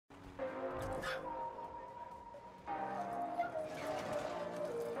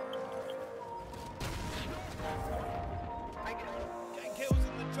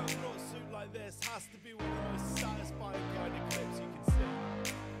has to be one of the most satisfying kind of clips you can see.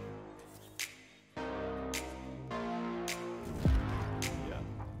 Yeah,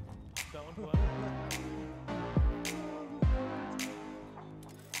 that one worked.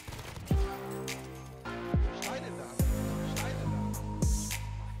 Steine in der Hand. Steine in der Hand.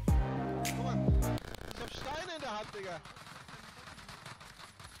 Guck mal, ich hab Steine in der Hand, Digga.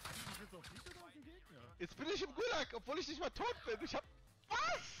 Jetzt bin ich im Gulag, obwohl ich nicht mal tot bin. Ich hab... Was?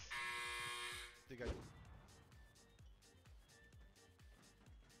 Digga.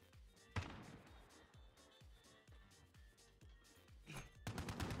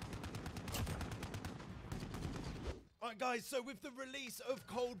 Alright guys, so with the release of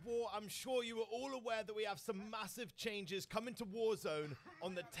Cold War, I'm sure you are all aware that we have some massive changes coming to Warzone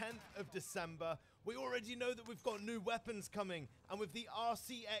on the 10th of December. We already know that we've got new weapons coming, and with the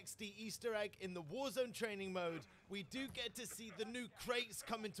RCXD Easter egg in the Warzone training mode, we do get to see the new crates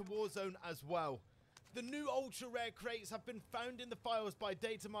coming to Warzone as well. The new ultra rare crates have been found in the files by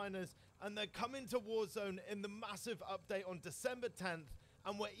data miners, and they're coming to Warzone in the massive update on December 10th,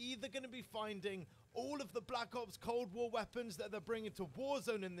 and we're either going to be finding all of the Black Ops Cold War weapons that they're bringing to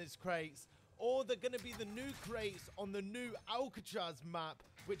Warzone in these crates, or they're going to be the new crates on the new Alcatraz map,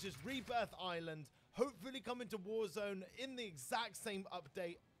 which is Rebirth Island, hopefully coming to Warzone in the exact same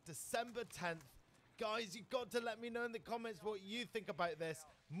update, December 10th. Guys, you've got to let me know in the comments what you think about this.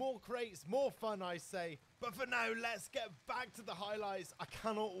 More crates, more fun, I say. But for now, let's get back to the highlights. I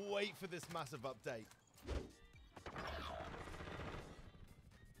cannot wait for this massive update.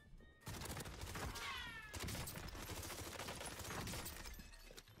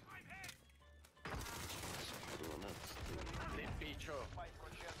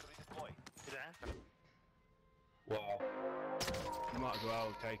 Wow. You might as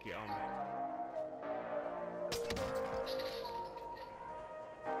well take it on me.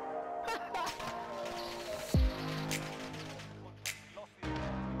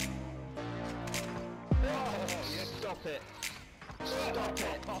 Yeah, stop it. Stop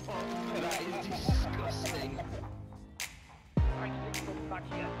it. That is disgusting. Back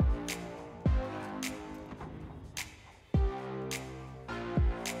here.